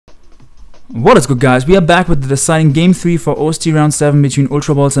What is good, guys? We are back with the deciding Game 3 for OST Round 7 between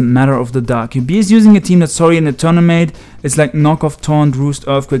UltraBallz and Matter of the Dark. UB is using a team that's already in the tournament. It's like Knockoff, Taunt, Roost,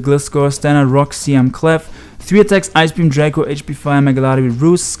 Earthquake, Gliscor, Standard, Rock, Siam, Clef. 3 attacks, Ice Beam, Draco, HP Fire, Megaladi with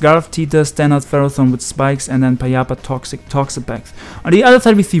Roost, Scarf, Tita, Standard, Ferrothorn with Spikes, and then Payapa, Toxic, Toxapex. On the other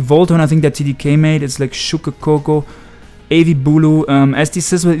side we see Voltorn, I think that TDK made. It's like Shuka, Coco, AV Bulu, SD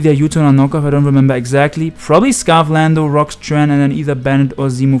Sis with either U-Turn or Knockoff, I don't remember exactly. Probably Scarf, Lando, Rox, Tran, and then either Bandit or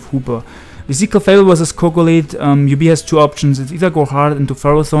Z-Move Hooper. We see Clefable versus Coco lead. UB has two options. It's either go hard into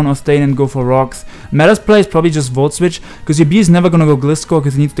Ferrothorn or stay in and go for Rocks. Matter's play is probably just Volt Switch, because UB is never gonna go Gliscor,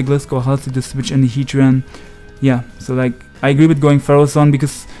 because he needs the Gliscor healthy to switch in the Heatran. Yeah, so like, I agree with going Ferrothorn,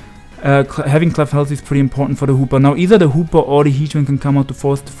 because having Clef healthy is pretty important for the Hooper. Now either the Hooper or the Heatran can come out to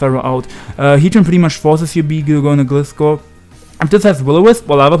force the Ferro out. Heatran pretty much forces UB to go in the Gliscor. If this has Will-O-Wisp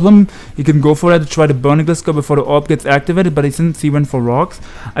or Lava Plume, he can go for that to try to burn the Gliscor before the orb gets activated, but since he went for Rocks,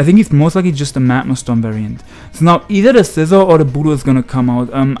 I think he's most likely just a Magma Storm variant. So now either the Scissor or the Bulu is gonna come out.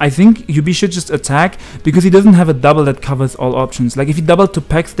 I think UB should just attack, because he doesn't have a double that covers all options. Like if he doubled to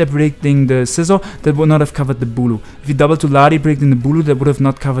Pack Step predicting the Scissor, that would not have covered the Bulu. If he doubled to Ladi predicting the Bulu, that would have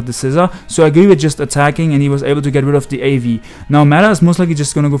not covered the Scissor. So I agree with just attacking, and he was able to get rid of the AV. Now Matter is most likely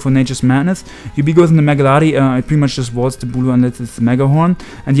just gonna go for Nature's Madness. UB goes in the Megaladi, it pretty much just walls the Bulu unless it's the Mega Horn.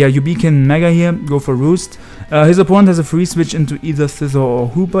 And yeah, UB can Mega here, go for Roost. His opponent has a free switch into either Scissor or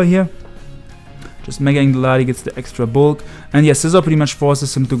Hooper here. Just Megaing the Ladi gets the extra bulk. And yeah, Scissor pretty much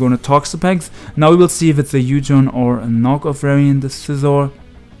forces him to go into Toxapex. Now we will see if it's a U-Turn or a knockoff variant, the Scissor. So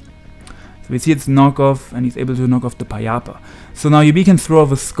we see it's knockoff, and he's able to knock off the Payapa. So now UB can throw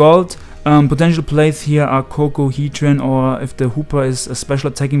off a Scald. Potential plays here are Coco, Heatran, or if the Hooper is a special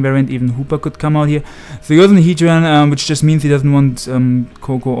attacking variant, even Hooper could come out here. So he goes in the Heatran, which just means he doesn't want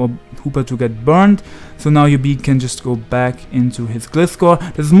Coco or Hooper to get burned. So now UB can just go back into his Gliscor.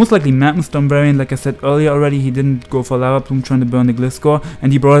 This is most likely Magma Storm variant. Like I said earlier already, he didn't go for Lava Plume trying to burn the Gliscor,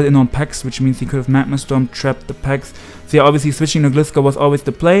 and he brought it in on Pex, which means he could have Magma Storm trapped the Pex. So yeah, obviously switching the Gliscor was always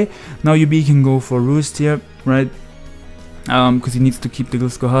the play. Now UB can go for Roost here, right? Because he needs to keep the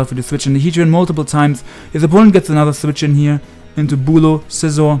Gliscor healthy to switch in the Heatran multiple times. His opponent gets another switch in here into Bulu,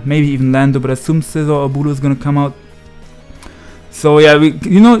 Scissor, maybe even Lando, but I assume Scissor or Bulu is gonna come out. So yeah,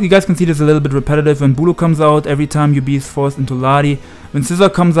 you guys can see this a little bit repetitive. When Bulu comes out, every time UB is forced into Ladi. When Scissor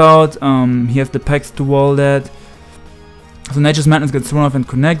comes out, he has the Pex to wall that. So Nature's Madness gets thrown off and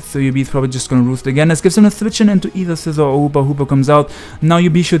connects, so UB is probably just gonna Roost again. This gives him a switch in into either Scissor or Hooper. Hooper comes out. Now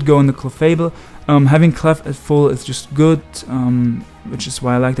UB should go in the Clefable. Having Clef at full is just good, which is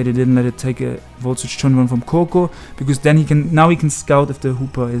why I like that he didn't let it take a Volt Switch turn 1 from Coco, because then he can scout if the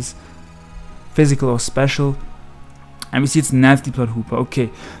Hooper is physical or special. And we see it's Nasty Plot Hooper. Okay,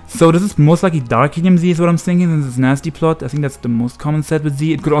 so this is most likely Dark Helium Z is what I'm thinking. This is Nasty Plot. I think that's the most common set with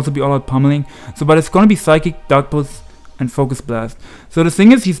Z. It could also be All Out Pummeling. So, but it's gonna be Psychic, Dark Pulse, and Focus Blast. So the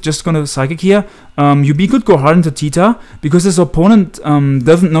thing is, he's just gonna Psychic here. UB could go hard into Tita, because his opponent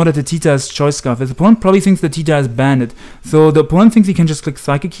doesn't know that the Tita is Choice Scarf. His opponent probably thinks the Tita is Bandit. So the opponent thinks he can just click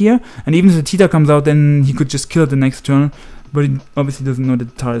Psychic here, and even if the Tita comes out, then he could just kill it the next turn. But he obviously doesn't know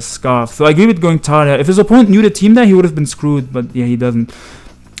that Tar is Scarf. So I agree with going Tar there. If his opponent knew the team there, he would have been screwed, but yeah, he doesn't.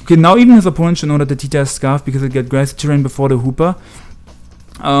 Okay, now even his opponent should know that the Tita is Scarf, because it gets Grassy Terrain before the Hooper.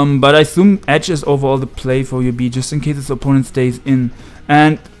 But I assume Edge is overall the play for UB, just in case his opponent stays in.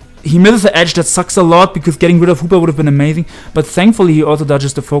 And he misses the Edge, that sucks a lot, because getting rid of Hooper would have been amazing. But thankfully he also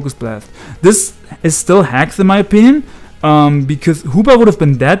dodges the Focus Blast. This is still hacks in my opinion, because Hooper would have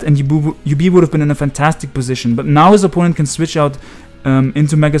been dead and UB would have been in a fantastic position. But now his opponent can switch out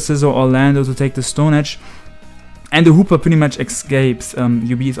into Mega Scissor or Lando to take the Stone Edge. And the Hooper pretty much escapes.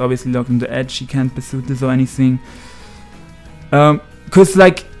 UB is obviously locked into Edge, he can't pursue this or anything. Because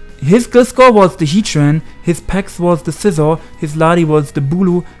like, his Gliscor was the Heatran, his Pex was the Scissor, his Ladi was the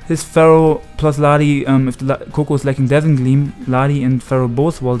Bulu, his Ferro plus Ladi, if the Coco is lacking Dazzling Gleam, Ladi and Ferro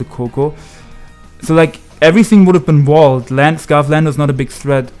both wall the Coco. So like, everything would have been walled. Scarf Lando is not a big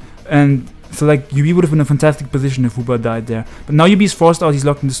threat. And so like, UB would have been in a fantastic position if Hooper died there. But now UB is forced out, he's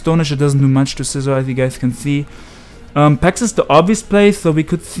locked into Stone Edge, it doesn't do much to Scissor as you guys can see. Pex is the obvious play, so we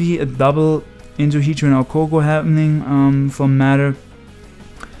could see a double into Heatran or Coco happening from Matter.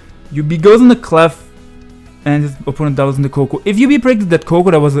 UB goes in the Clef, and his opponent doubles in the Coco. If UB predicted that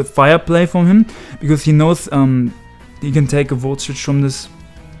Coco, that was a fire play from him, because he knows he can take a Volt Switch from this.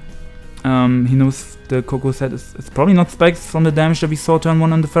 He knows the Coco set is probably not spikes from the damage that we saw turn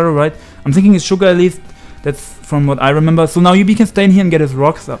 1 on the Ferro, right? I'm thinking it's Sugar at least, that's from what I remember. So now UB can stay in here and get his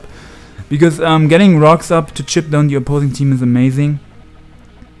Rocks up, because getting Rocks up to chip down the opposing team is amazing.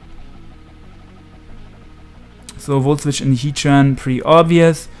 So Volt Switch in Heatran, pretty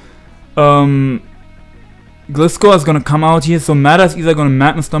obvious. Gliscor is gonna come out here, so Matter is either gonna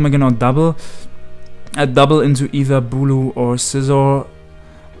Magma Storm again or double into either Bulu or Scizor.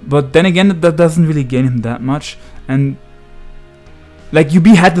 But then again, that doesn't really gain him that much. And like UB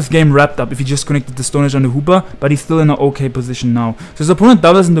had this game wrapped up if he just connected the Stone Edge on the Hooper, but he's still in an okay position now. So his opponent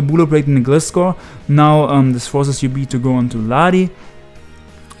doubles in the Bulu Break and the Gliscor. Now this forces UB to go on to Ladi.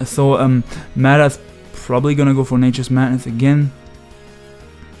 So Matter is probably gonna go for Nature's Madness again.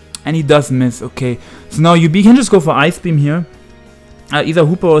 And he does miss, okay. So now UB can just go for Ice Beam here. Either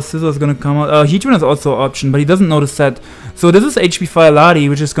Hooper or Scizor is gonna come out. Heatran is also an option, but he doesn't know the set. So this is HP Fire Ladi,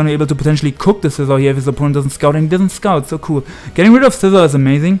 which is gonna be able to potentially cook the Scizor here if his opponent doesn't scout, and he doesn't scout, so cool. Getting rid of Scizor is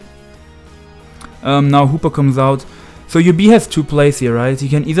amazing. Now Hooper comes out. So UB has two plays here, right? He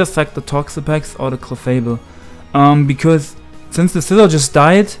can either sack the Toxapex or the Clefable. Because since the Scizor just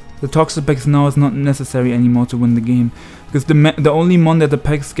died, the Toxapex now is not necessary anymore to win the game. Because the only mon that the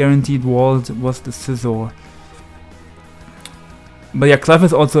Pex guaranteed walled was the Scizor. But yeah, Clef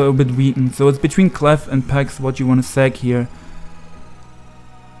is also a bit weakened, so it's between Clef and Pex what you want to sack here.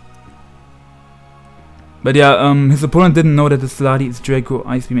 But yeah, his opponent didn't know that the Ladi is Draco,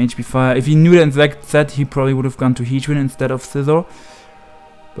 Ice Beam, HP Fire. If he knew the exact set, he probably would have gone to Heatran instead of Scizor.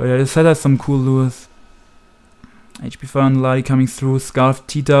 But yeah, this set has some cool lures. HP Fire and Ladi coming through. Scarf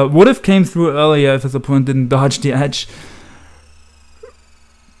Tita would have came through earlier if his opponent didn't dodge the edge.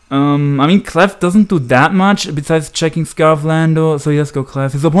 I mean, Clef doesn't do that much besides checking Scarf Lando, so he does go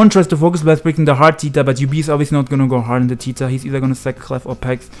Clef. His opponent tries to focus Blast breaking the hard Tita, but UB is obviously not gonna go hard in the Tita. He's either gonna sack Clef or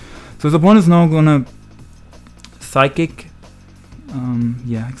Pex. So his opponent is now gonna Psychic.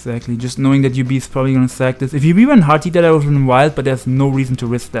 Yeah, exactly. Just knowing that UB is probably gonna sack this. If UB went hard Tita, that would have been wild, but there's no reason to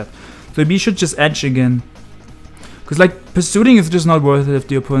risk that. So UB should just edge again. Because like, pursuing is just not worth it if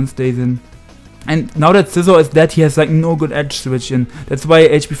the opponent stays in. And now that Scizor is dead, he has like no good edge switch in. That's why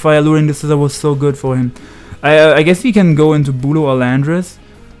HP Fire luring the Scizor was so good for him. I guess we can go into Bulu or Landorus.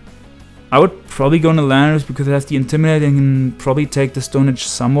 I would probably go into Landorus because it has the Intimidate and can probably take the Stone Edge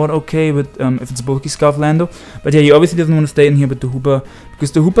somewhat okay with if it's bulky Scarf Lando. But yeah, he obviously doesn't want to stay in here with the Hooper,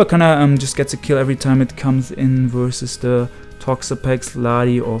 because the Hooper kinda just gets a kill every time it comes in versus the Toxapex,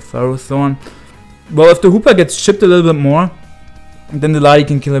 Ladi or Ferrothorn. Well, if the Hooper gets chipped a little bit more, then the Ladi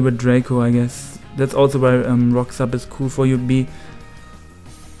can kill it with Draco, I guess. That's also why Rock Sub is cool for UB.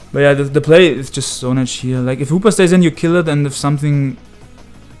 But yeah, the play is just Stone Edge here. Like, if Hooper stays in, you kill it, and if something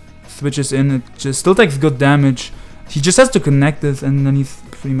switches in, it just still takes good damage. He just has to connect this, and then he's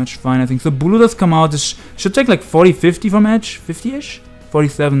pretty much fine, I think. So Bulu does come out. This should take like 40-50 from edge. 50-ish?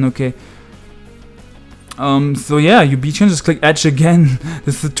 47, okay. So yeah, UB can just click edge again.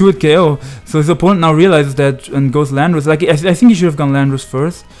 This is a 2-hit KO. So his opponent now realizes that and goes Landorus. Like, I think he should have gone Landorus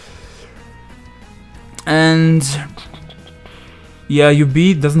first. And yeah,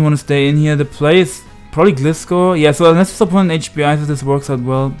 UB doesn't want to stay in here. The play is probably Gliscor. Yeah, so unless his opponent HPI, so this works out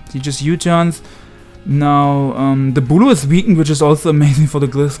well. He just U-turns. Now the Bulu is weakened, which is also amazing for the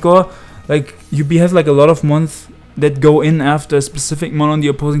Gliscor. Like, UB has like a lot of mons that go in after a specific mon on the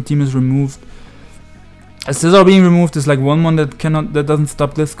opposing team is removed. A Scizor being removed is like one mon that doesn't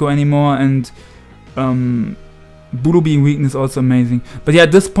stop Gliscor anymore, and Bulu being weakened is also amazing. But yeah,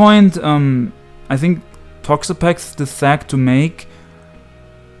 at this point, I think Toxapex is the sack to make,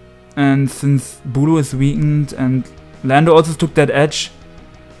 and since Bulu is weakened and Lando also took that edge,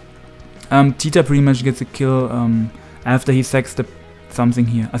 Tita pretty much gets a kill after he sacks the something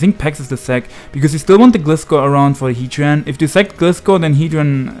here. I think Pex is the sack, because you still want the Gliscor around for the Heatran. If you sack Gliscor, then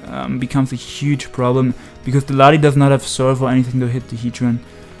Heatran becomes a huge problem, because the Ladi does not have Surf or anything to hit the Heatran.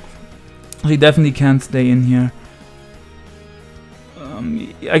 So he definitely can't stay in here.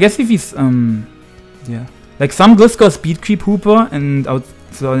 I guess if he's yeah, like some Gliscor speed creep Hooper and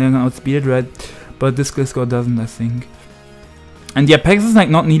so they're gonna outspeed it, right? But this Gliscor doesn't, I think. And yeah, Pex is like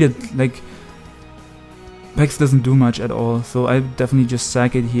not needed. Like, Pex doesn't do much at all, so I definitely just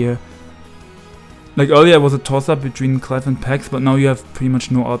sack it here. Like earlier it was a toss-up between Clef and Pex, but now you have pretty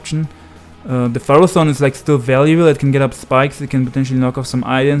much no option. The Ferrothorn is like still valuable. It can get up spikes, it can potentially knock off some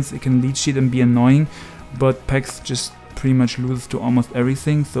items, it can lead sheet and be annoying, but Pex just pretty much loses to almost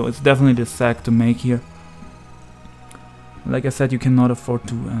everything, so it's definitely the sack to make here. Like I said, you cannot afford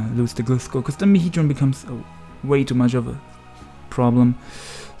to lose the Gliscor, because then the Heatran becomes way too much of a problem.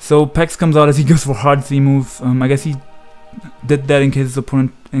 So Pex comes out as he goes for hard Z move. I guess he did that in case his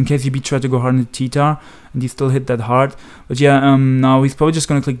opponent, in case UB tried to go hard into T-Tar, and he still hit that hard. But yeah, now he's probably just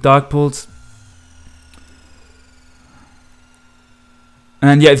gonna click Dark Pulse.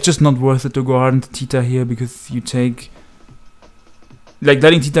 And yeah, it's just not worth it to go hard into T-Tar here, because you take like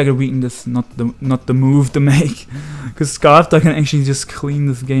letting T-Tiger weaken this not the move to make, because Scarftar can actually just clean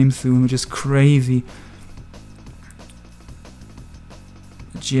this game soon, which is crazy.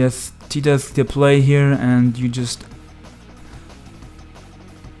 Yes, T-Tiger's the play here, and you just,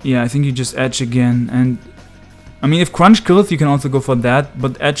 yeah, I think you just edge again. And I mean, if Crunch kills, you can also go for that,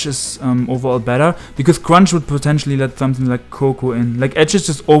 but edge is overall better, because Crunch would potentially let something like Coco in. Like edge is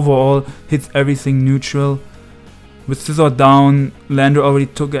just overall hits everything neutral. With Scissor down, Lando already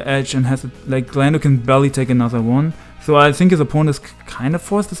took an edge and has like Lando can barely take another one. So I think his opponent is kind of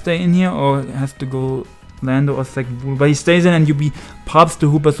forced to stay in here, or has to go Lando or second Bull. But he stays in, and UB pops the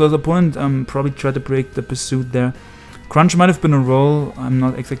Hooper, so his opponent probably tried to break the pursuit there. Crunch might have been a roll, I'm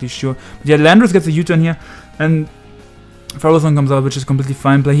not exactly sure. But yeah, Landorus gets a U-turn here, and Ferrothorn comes out, which is completely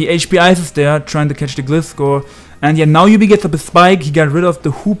fine play. He HPIs is there, trying to catch the Glyph score. And yeah, now UB gets up a spike, he got rid of the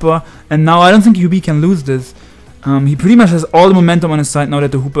Hooper, and now I don't think UB can lose this. He pretty much has all the momentum on his side now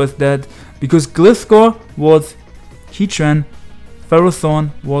that the Hooper is dead, because Glyph score was Heatran,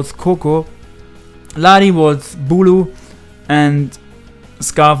 Ferrothorn was Coco, Ladi was Bulu, and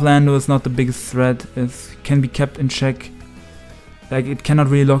Scarf Lando is not the biggest threat. It can be kept in check. Like, it cannot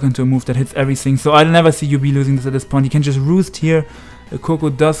really lock into a move that hits everything, so I'll never see UB losing this at this point. He can just roost here. The Coco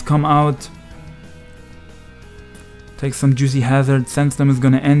does come out. Takes some juicy hazard. Sandstorm is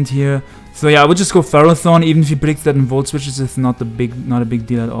gonna end here. So yeah, I would just go Ferrothorn, even if he predicts that in Volt Switches, it's not a big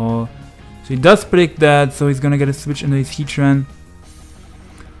deal at all. So he does predict that, so he's gonna get a switch into his Heatran.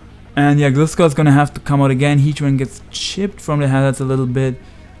 And yeah, Glyph is gonna have to come out again. Heatran gets chipped from the hazards a little bit.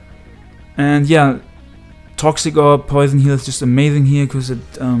 And yeah, Toxic or Poison Heal is just amazing here, because it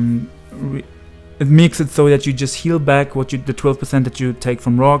makes it so that you just heal back the 12% that you take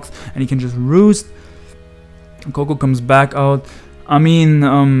from rocks, and you can just roost. Coco comes back out. I mean,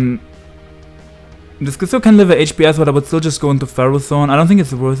 this Gliscor can live a HPS, but I would still just go into Ferrothorn. I don't think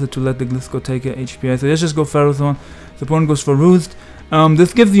it's worth it to let the Gliscor take a HPS, so let's just go Ferrothorn. The opponent goes for Roost.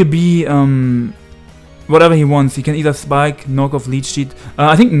 This gives you B whatever he wants. He can either Spike, knock off, Leech Seed.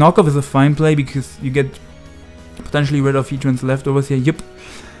 I think knock off is a fine play, because you get potentially rid of Heatran's leftovers here. Yep.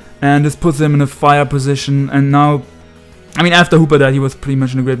 And this puts him in a fire position, and now, I mean, after Hooper died, he was pretty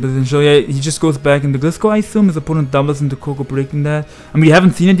much in a great position. So yeah, he just goes back into Gliscor, I assume. His opponent doubles into Coco, predicting that. I mean, we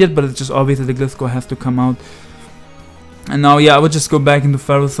haven't seen it yet, but it's just obvious that the Gliscor has to come out. And now, yeah, I would just go back into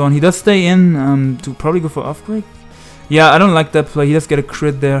Ferrothorn. He does stay in to probably go for Earthquake. Yeah, I don't like that play. He does get a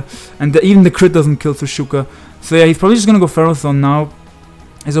crit there. And even the crit doesn't kill Sushuka. So yeah, he's probably just gonna go Ferrothorn now.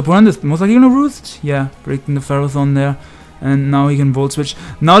 His opponent is most likely gonna Roost. Yeah, breaking the Ferrothorn there. And now he can Volt Switch.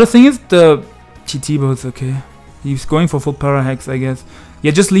 Now the thing is, the TT boat's okay. He's going for full Para Hex, I guess.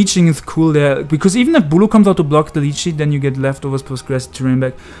 Yeah, just leeching is cool there, because even if Bulu comes out to block the leech sheet, then you get leftovers plus grassy terrain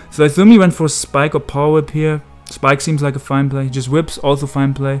back. So I assume he went for Spike or Power Whip here. Spike seems like a fine play. Just Whips, also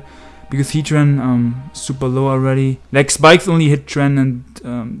fine play, because Heatran super low already. Like, Spikes only hit Tren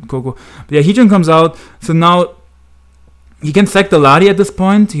and Coco. But yeah, Heatran comes out, so now he can sack the Ladi at this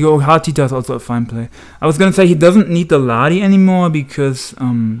point. Your Hard Tita is also a fine play. I was gonna say he doesn't need the Ladi anymore, because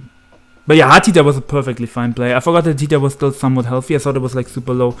but yeah, Hard Tita was a perfectly fine play. I forgot that Tita was still somewhat healthy. I thought it was like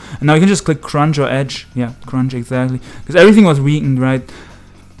super low. And now you can just click Crunch or Edge. Yeah, Crunch, exactly. Because everything was weakened, right?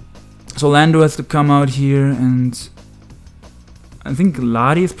 So Lando has to come out here, and I think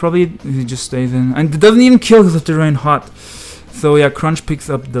Ladi is probably, he just stays in. And it doesn't even kill because of Terrain Hot. So yeah, Crunch picks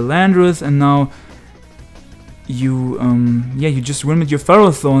up the Landorus, and now you you just win with your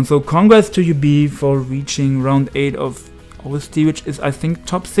Ferrothorn. So congrats to UB for reaching round 8 of OST, which is, I think,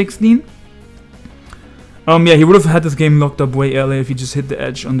 top 16. Yeah, he would have had this game locked up way earlier if he just hit the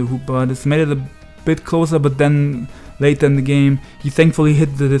edge on the Hooper. This made it a bit closer, but then later in the game, he thankfully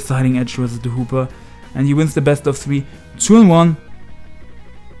hit the deciding edge versus the Hooper, and he wins the best of 3, 2-1.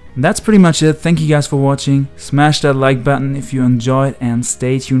 That's pretty much it. Thank you guys for watching. Smash that like button if you enjoyed, and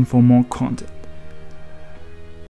stay tuned for more content.